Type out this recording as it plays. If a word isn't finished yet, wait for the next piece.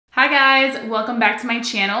Hi guys, welcome back to my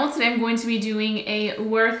channel. Today I'm going to be doing a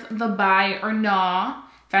worth the buy or nah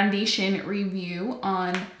foundation review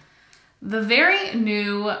on the very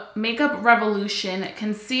new Makeup Revolution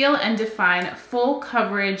Conceal and Define Full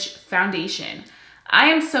Coverage Foundation. I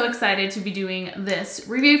am so excited to be doing this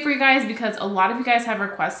review for you guys because a lot of you guys have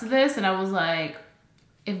requested this and I was like,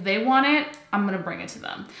 if they want it, I'm gonna bring it to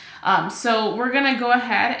them. So we're gonna go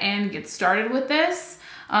ahead and get started with this.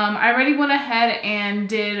 I already went ahead and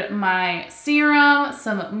did my serum,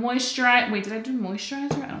 some moisturizer. Wait, did I do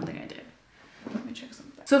moisturizer? I don't think I did. Let me check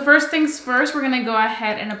something. So first things first, we're gonna go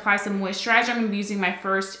ahead and apply some moisturizer. I'm gonna be using my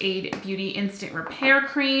First Aid Beauty Instant Repair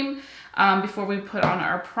Cream before we put on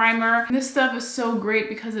our primer. This stuff is so great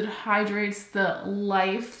because it hydrates the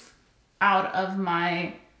life out of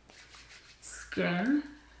my skin.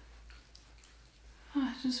 Oh,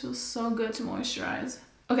 it just feels so good to moisturize.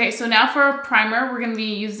 Okay, so now for a primer, we're gonna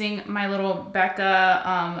be using my little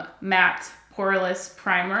Becca matte poreless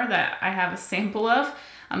primer that I have a sample of.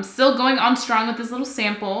 I'm still going on strong with this little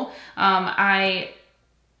sample. I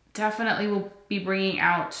definitely will be bringing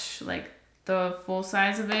out like the full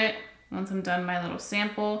size of it once I'm done my little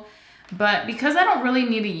sample. But because I don't really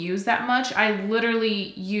need to use that much, I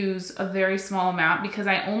literally use a very small amount because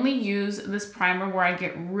I only use this primer where I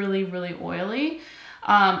get really, really oily.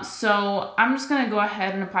 So I'm just gonna go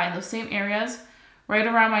ahead and apply those same areas right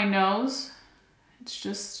around my nose. It's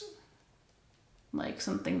just like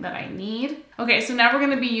something that I need. Okay, so now we're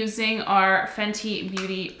gonna be using our Fenty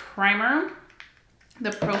Beauty Primer,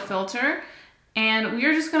 the Pro Filter, and we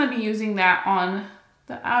are just gonna be using that on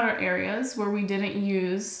the outer areas where we didn't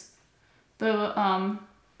use the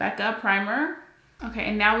Becca primer. Okay,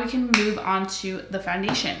 and now we can move on to the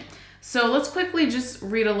foundation. So let's quickly just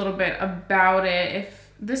read a little bit about it.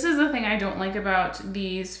 This is the thing I don't like about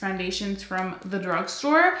these foundations from the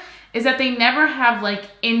drugstore, is that they never have like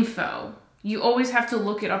info. You always have to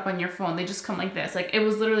look it up on your phone. They just come like this. Like it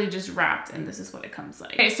was literally just wrapped and this is what it comes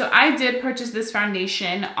like. Okay, so I did purchase this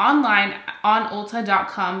foundation online on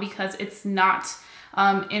Ulta.com because it's not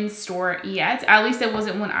in store yet. At least it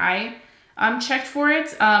wasn't when I checked for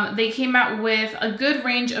it. They came out with a good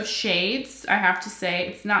range of shades, I have to say.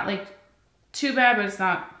 It's not like too bad, but it's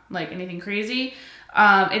not like anything crazy.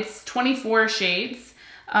 It's 24 shades,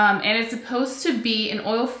 and it's supposed to be an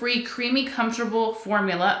oil-free, creamy, comfortable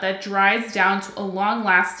formula that dries down to a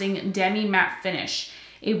long-lasting demi matte finish.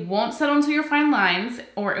 It won't settle into your fine lines,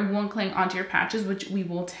 or it won't cling onto your patches, which we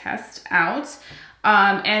will test out.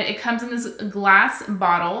 And it comes in this glass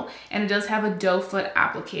bottle, and it does have a doe foot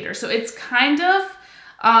applicator. So it's kind of,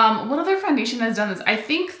 what other foundation has done this? I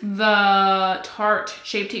think the Tarte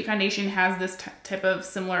Shape Tape foundation has this type of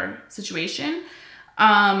similar situation.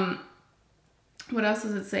 What else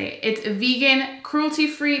does it say? It's vegan,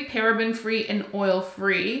 cruelty-free, paraben-free, and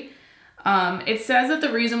oil-free. It says that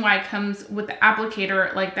the reason why it comes with the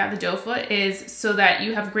applicator like that, the doe foot, is so that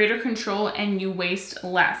you have greater control and you waste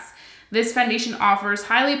less. This foundation offers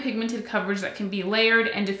highly pigmented coverage that can be layered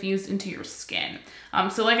and diffused into your skin.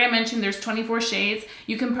 So like I mentioned, there's 24 shades.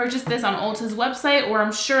 You can purchase this on Ulta's website, or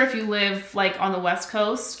I'm sure if you live like on the West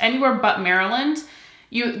Coast, anywhere but Maryland,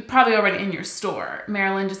 you probably already in your store.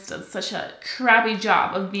 Maryland just does such a crappy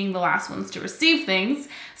job of being the last ones to receive things.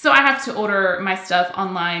 So I have to order my stuff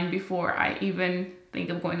online before I even think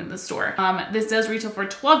of going to the store. This does retail for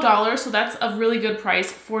 $12, so that's a really good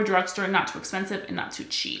price for a drugstore, not too expensive and not too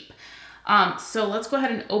cheap. So let's go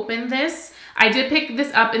ahead and open this. I did pick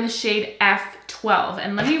this up in the shade F12,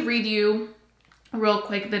 and let me read you real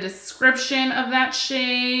quick the description of that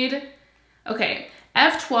shade. Okay,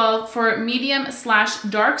 F12 for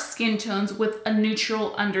medium/dark skin tones with a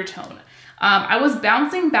neutral undertone. I was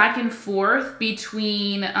bouncing back and forth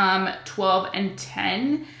between 12 and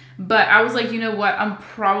 10, but I was like, you know what? I'm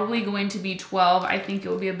probably going to be 12. I think it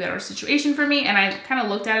will be a better situation for me, and I kind of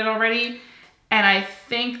looked at it already. And I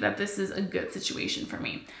think that this is a good situation for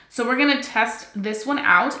me. So we're gonna test this one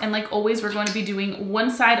out. And like always, we're going to be doing one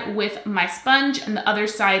side with my sponge and the other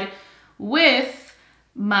side with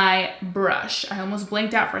my brush. I almost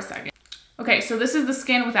blanked out for a second. Okay, so this is the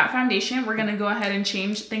skin without foundation. We're gonna go ahead and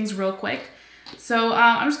change things real quick. So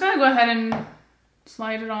I'm just gonna go ahead and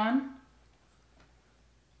slide it on.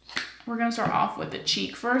 We're gonna start off with the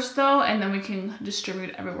cheek first though, and then we can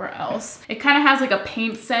distribute everywhere else. It kind of has like a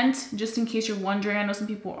paint scent, just in case you're wondering. I know some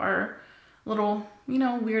people are a little, you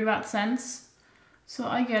know, weird about scents. So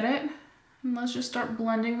I get it. And let's just start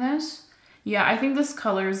blending this. Yeah, I think this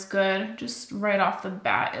color is good. Just right off the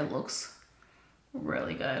bat, it looks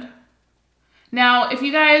really good. Now, if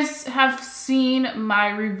you guys have seen my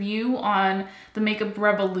review on the Makeup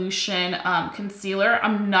Revolution concealer,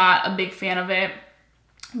 I'm not a big fan of it.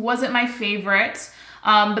 wasn't my favorite.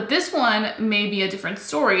 But this one may be a different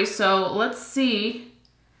story. So let's see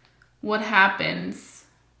what happens.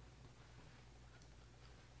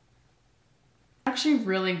 Actually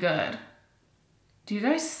really good. Do you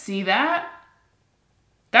guys see that?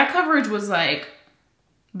 That coverage was like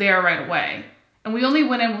there right away. And we only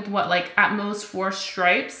went in with what, like at most 4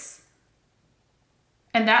 stripes.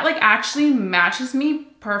 And that like actually matches me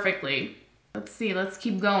perfectly. Let's see, let's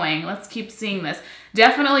keep going. Let's keep seeing this.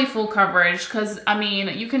 Definitely full coverage because I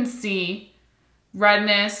mean, you can see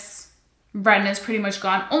redness pretty much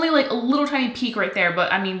gone. Only like a little tiny peak right there,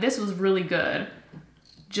 but I mean, this was really good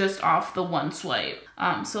just off the one swipe.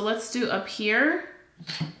 So let's do up here.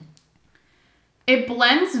 It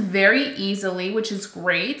blends very easily, which is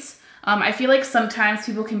great. I feel like sometimes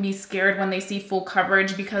people can be scared when they see full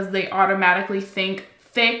coverage because they automatically think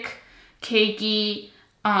thick, cakey.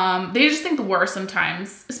 They just think the worst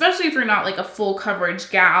sometimes, especially if you're not like a full coverage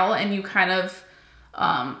gal and you kind of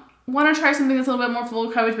want to try something that's a little bit more full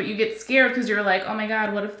coverage, but you get scared because you're like, oh my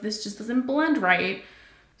God, what if this just doesn't blend right?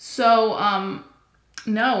 So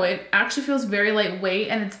no, it actually feels very lightweight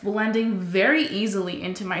and it's blending very easily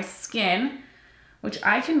into my skin, which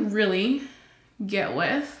I can really get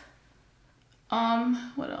with.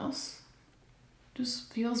 What else?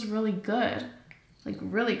 Just feels really good, like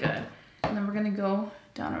really good. And then we're gonna go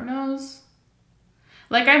down our nose.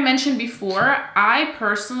 Like I mentioned before, I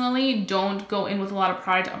personally don't go in with a lot of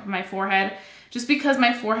product up my forehead just because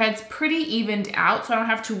my forehead's pretty evened out, so I don't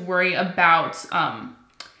have to worry about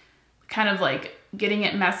kind of like getting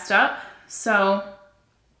it messed up. So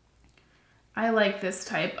I like this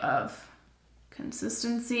type of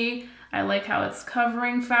consistency. I like how it's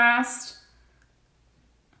covering fast.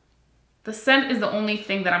 The scent is the only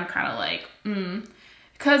thing that I'm kind of like,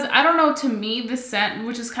 because I don't know, to me, this scent,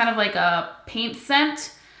 which is kind of like a paint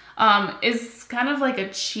scent, is kind of like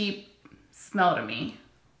a cheap smell to me.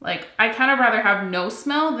 Like, I kind of rather have no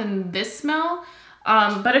smell than this smell.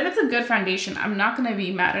 But if it's a good foundation, I'm not going to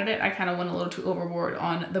be mad at it. I kind of went a little too overboard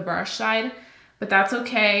on the brush side, but that's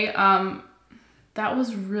okay. That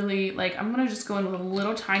was really, like, I'm going to just go in with a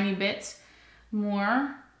little tiny bit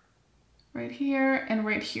more right here and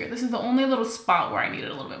right here. This is the only little spot where I needed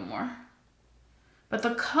a little bit more. But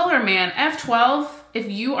the color, man, F12, if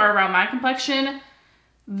you are around my complexion,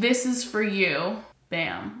 this is for you.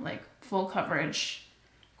 Bam, like full coverage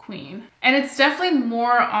queen. And it's definitely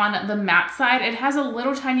more on the matte side. It has a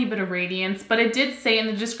little tiny bit of radiance, but it did say in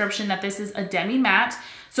the description that this is a demi matte.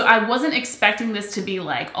 So I wasn't expecting this to be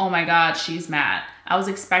like, oh my God, she's matte. I was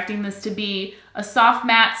expecting this to be a soft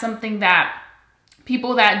matte, something that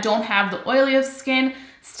people that don't have the oiliest skin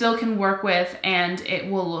still can work with and it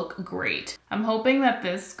will look great. I'm hoping that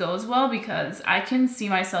this goes well because I can see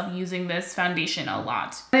myself using this foundation a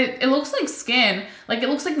lot. It looks like skin, like it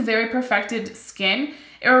looks like very perfected skin.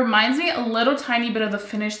 It reminds me a little tiny bit of the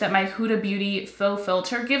finish that my Huda Beauty faux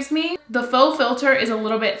filter gives me. The faux filter is a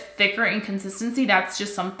little bit thicker in consistency. That's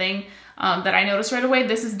just something that I noticed right away.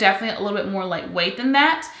 This is definitely a little bit more lightweight than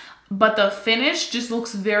that, but the finish just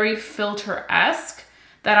looks very filter-esque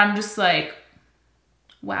that I'm just like,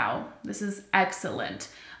 wow, this is excellent.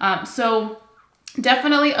 So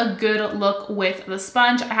definitely a good look with the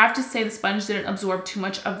sponge. I have to say the sponge didn't absorb too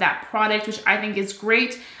much of that product, which I think is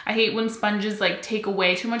great. I hate when sponges like take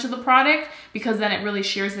away too much of the product because then it really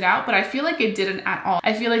shears it out, but I feel like it didn't at all.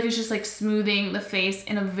 I feel like it's just like smoothing the face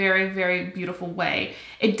in a very, very beautiful way.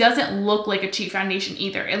 It doesn't look like a cheap foundation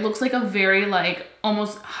either. It looks like a very like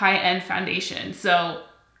almost high-end foundation. So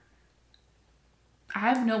I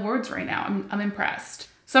have no words right now. I'm impressed.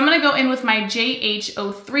 So I'm gonna go in with my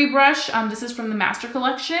JH03 brush. This is from the Master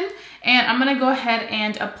Collection. And I'm gonna go ahead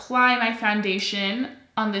and apply my foundation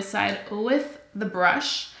on this side with the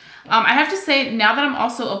brush. I have to say, now that I'm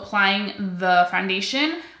also applying the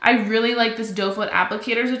foundation, I really like this doe foot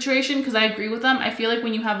applicator situation because I agree with them. I feel like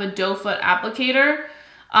when you have a doe foot applicator,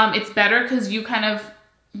 it's better because you kind of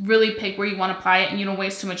really pick where you want to apply it and you don't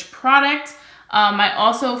waste too much product. I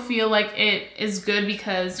also feel like it is good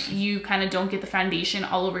because you kind of don't get the foundation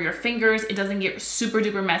all over your fingers. It doesn't get super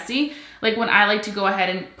duper messy. Like when I like to go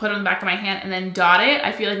ahead and put it on the back of my hand and then dot it,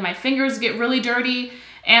 I feel like my fingers get really dirty.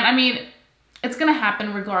 And I mean, it's gonna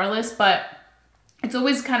happen regardless, but it's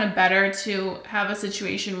always kind of better to have a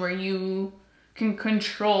situation where you can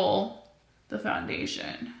control the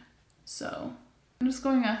foundation. So I'm just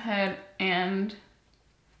going ahead and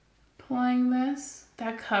applying this.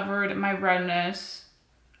 That covered my redness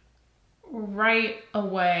right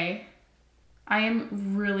away. I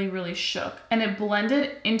am really, really shook. And it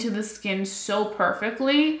blended into the skin so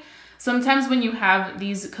perfectly. Sometimes when you have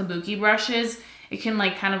these kabuki brushes, it can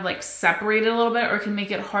like kind of like separate it a little bit, or it can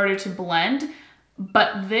make it harder to blend.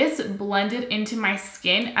 But this blended into my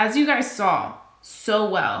skin, as you guys saw, so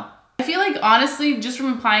well. I feel like honestly, just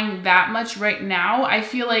from applying that much right now, I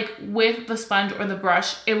feel like with the sponge or the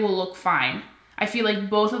brush, it will look fine. I feel like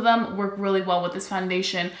both of them work really well with this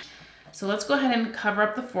foundation. So let's go ahead and cover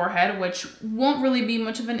up the forehead, which won't really be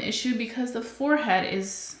much of an issue because the forehead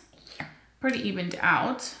is pretty evened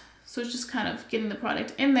out. So it's just kind of getting the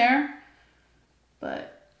product in there.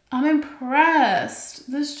 But I'm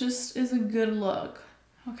impressed. This just is a good look.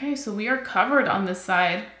 Okay, so we are covered on this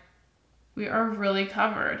side. We are really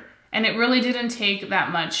covered. And it really didn't take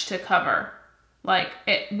that much to cover. Like,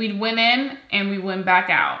 we went in and we went back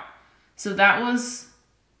out. So that was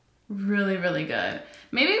really, really good.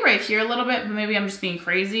 Maybe right here a little bit, but maybe I'm just being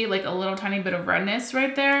crazy. Like a little tiny bit of redness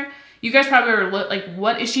right there. You guys probably are like,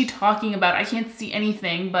 what is she talking about? I can't see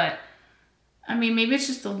anything, but I mean, maybe it's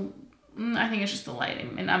just I think it's just the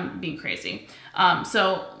lighting and I'm being crazy.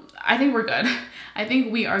 So I think we're good. I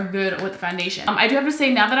think we are good with the foundation. I do have to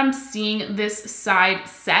say, now that I'm seeing this side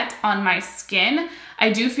set on my skin,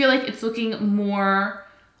 I do feel like it's looking more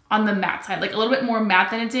on the matte side, like a little bit more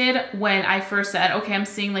matte than it did when I first said, okay, I'm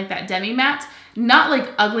seeing like that demi matte, not like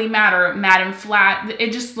ugly matte or matte and flat.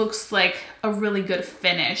 It just looks like a really good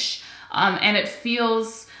finish. And it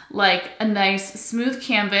feels like a nice smooth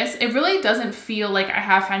canvas. It really doesn't feel like I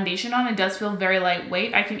have foundation on. It does feel very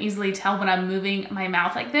lightweight. I can easily tell when I'm moving my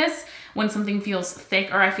mouth like this, when something feels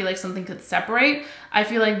thick or I feel like something could separate. I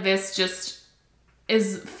feel like this just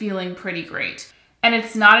is feeling pretty great. And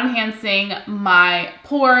it's not enhancing my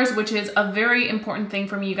pores, which is a very important thing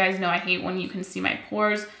for me. You guys know I hate when you can see my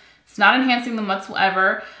pores. It's not enhancing them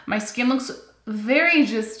whatsoever. My skin looks very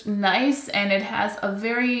just nice, and it has a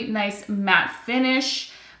very nice matte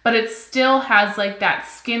finish, but it still has like that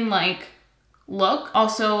skin-like look.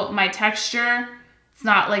 Also, my texture, it's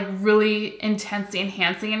not like really intensely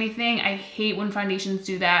enhancing anything. I hate when foundations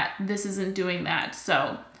do that. This isn't doing that.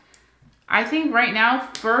 So I think right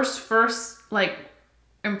now, first like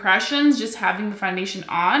impressions, just having the foundation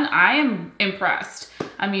on, I am impressed.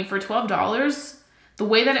 I mean, for $12, the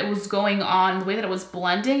way that it was going on, the way that it was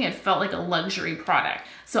blending, it felt like a luxury product.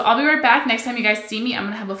 So I'll be right back. Next time you guys see me, I'm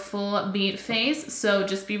gonna have a full beat face, so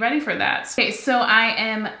just be ready for that. Okay, so I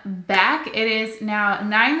am back. It is now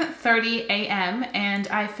 9:30 a.m. and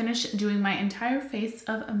I finished doing my entire face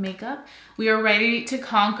of makeup. We are ready to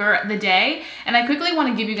conquer the day. And I quickly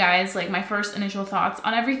wanna give you guys like my first initial thoughts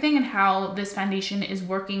on everything and how this foundation is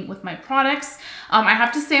working with my products. I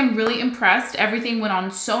have to say I'm really impressed. Everything went on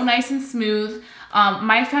so nice and smooth.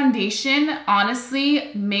 My foundation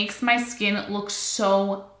honestly makes my skin look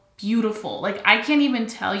so beautiful. Like, I can't even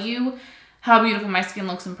tell you how beautiful my skin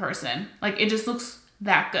looks in person. Like, it just looks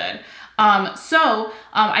that good.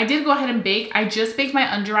 I did go ahead and bake. I just baked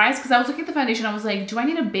my under eyes because I was looking at the foundation. I was like, do I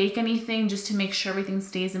need to bake anything just to make sure everything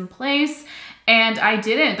stays in place? And I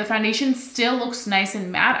didn't. The foundation still looks nice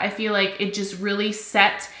and matte. I feel like it just really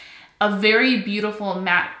set a very beautiful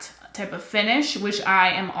matte type of finish, which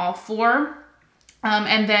I am all for.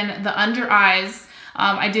 And then the under eyes,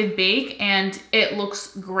 I did bake and it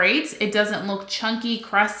looks great. It doesn't look chunky,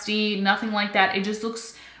 crusty, nothing like that. It just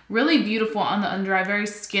looks really beautiful on the under eye, very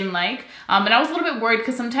skin-like. And I was a little bit worried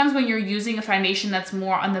because sometimes when you're using a foundation that's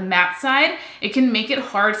more on the matte side, it can make it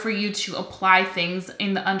hard for you to apply things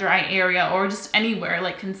in the under eye area or just anywhere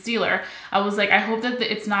like concealer. I was like, I hope that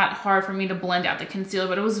it's not hard for me to blend out the concealer,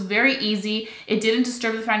 but it was very easy. It didn't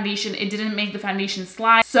disturb the foundation. It didn't make the foundation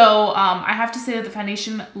slide. So I have to say that the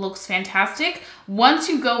foundation looks fantastic. Once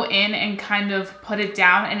you go in and kind of put it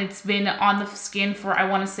down and it's been on the skin for, I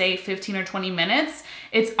want to say 15 or 20 minutes,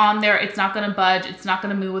 it's on there, it's not gonna budge, it's not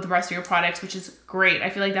gonna move with the rest of your products, which is great. I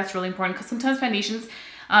feel like that's really important because sometimes foundations,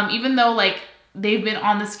 even though like they've been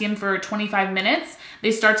on the skin for 25 minutes,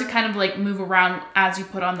 they start to kind of like move around as you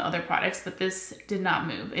put on the other products, but this did not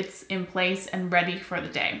move. It's in place and ready for the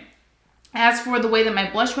day. As for the way that my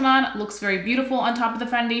blush went on, it looks very beautiful on top of the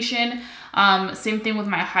foundation. Same thing with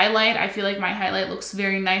my highlight. I feel like my highlight looks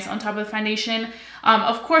very nice on top of the foundation.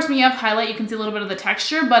 Of course, when you have highlight, you can see a little bit of the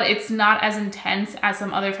texture, but it's not as intense as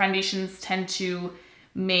some other foundations tend to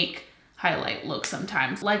make highlight look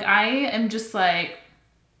sometimes. Like, I am just like,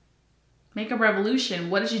 Makeup Revolution,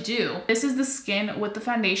 what did you do? This is the skin with the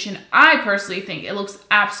foundation. I personally think it looks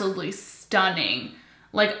absolutely stunning.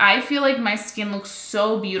 Like, I feel like my skin looks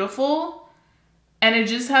so beautiful. And it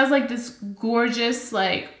just has like this gorgeous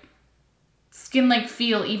like skin-like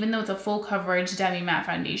feel, even though it's a full coverage demi matte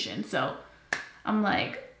foundation. So I'm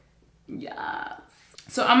like, yes.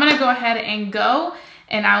 So I'm gonna go ahead and go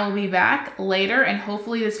and I will be back later, and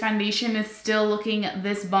hopefully this foundation is still looking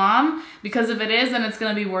this bomb, because if it is, then it's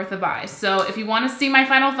gonna be worth a buy. So if you wanna see my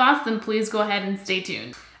final thoughts, then please go ahead and stay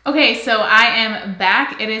tuned. Okay, so I am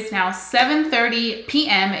back. It is now 7:30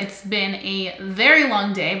 p.m. It's been a very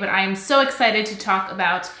long day, but I am so excited to talk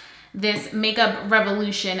about this Makeup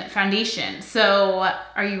Revolution foundation. So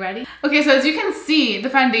are you ready? Okay, so as you can see, the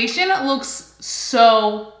foundation looks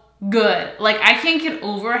so good. Like, I can't get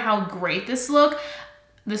over how great this looks.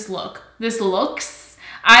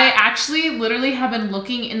 I actually literally have been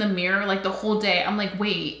looking in the mirror like the whole day. I'm like,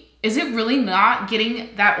 wait, is it really not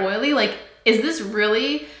getting that oily? Like, is this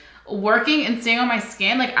really working and staying on my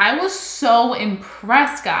skin? Like, I was so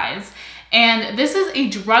impressed, guys. And this is a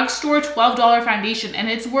drugstore $12 foundation, and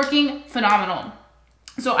it's working phenomenal.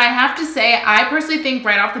 So I have to say, I personally think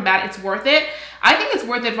right off the bat, it's worth it. I think it's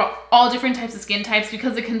worth it for all different types of skin types,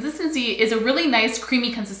 because the consistency is a really nice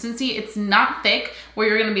creamy consistency. It's not thick where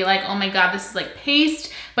you're gonna be like, oh my God, this is like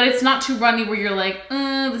paste, but it's not too runny where you're like,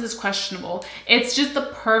 this is questionable. It's just the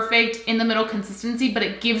perfect in the middle consistency, but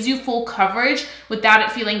it gives you full coverage without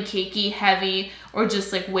it feeling cakey, heavy, or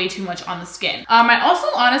just like way too much on the skin. I also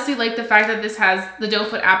honestly like the fact that this has the doe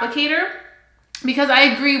foot applicator, because I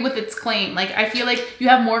agree with its claim. Like, I feel like you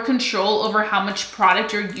have more control over how much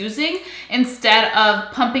product you're using instead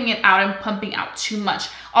of pumping it out and pumping out too much.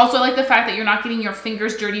 Also, I like the fact that you're not getting your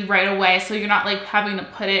fingers dirty right away, so you're not like having to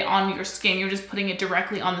put it on your skin. You're just putting it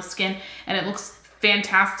directly on the skin, and it looks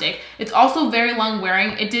fantastic. It's also very long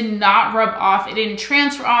wearing. It did not rub off. It didn't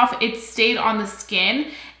transfer off. It stayed on the skin.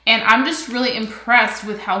 And I'm just really impressed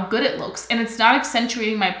with how good it looks. And it's not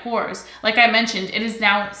accentuating my pores. Like I mentioned, it is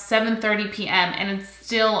now 7:30 p.m. and it's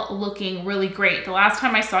still looking really great. The last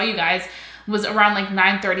time I saw you guys was around like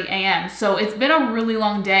 9:30 a.m. So it's been a really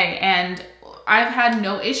long day, and I've had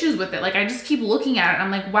no issues with it. Like, I just keep looking at it and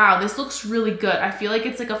I'm like, wow, this looks really good. I feel like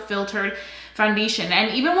it's like a filtered foundation.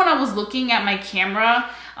 And even when I was looking at my camera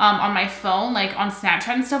on my phone, like on Snapchat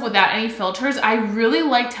and stuff without any filters, I really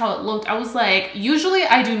liked how it looked. I was like, usually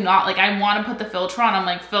I do not, like, I want to put the filter on. I'm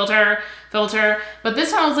like, filter. But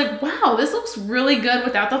this time I was like, wow, this looks really good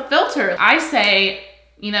without the filter. I say,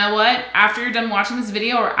 you know what? After you're done watching this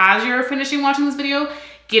video, or as you're finishing watching this video,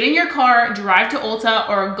 get in your car, drive to Ulta,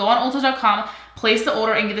 or go on Ulta.com, place the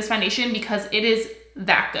order, and get this foundation, because it is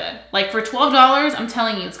that good. Like, for $12, I'm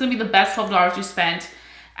telling you, it's gonna be the best $12 you spent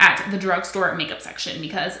at the drugstore makeup section,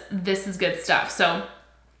 because this is good stuff. So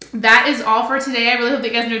that is all for today. I really hope that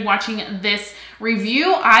you guys enjoyed watching this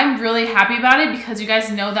review. I'm really happy about it, because you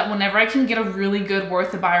guys know that whenever I can get a really good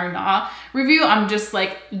worth the buy or not review, I'm just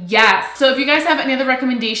like, yes. So if you guys have any other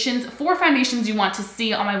recommendations for foundations you want to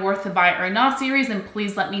see on my worth the buy or not series, then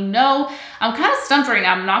please let me know. I'm kind of stumped right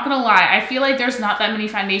now, I'm not gonna lie. I feel like there's not that many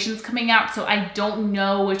foundations coming out, so I don't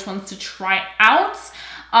know which ones to try out.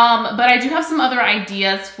 But I do have some other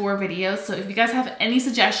ideas for videos. So if you guys have any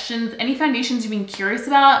suggestions, any foundations you've been curious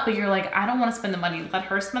about, but you're like, I don't want to spend the money, let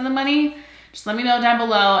her spend the money, just let me know down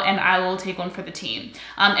below and I will take one for the team.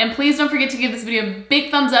 And please don't forget to give this video a big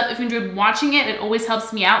thumbs up if you enjoyed watching it. It always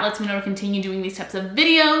helps me out, lets me know to continue doing these types of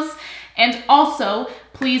videos. And also,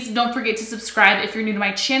 please don't forget to subscribe if you're new to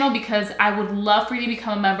my channel, because I would love for you to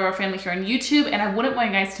become a member of our family here on YouTube, and I wouldn't want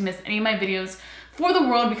you guys to miss any of my videos for the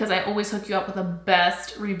world, because I always hook you up with the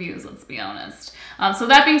best reviews, let's be honest. So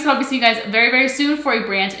that being said, I'll be seeing you guys very, very soon for a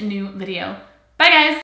brand new video. Bye, guys.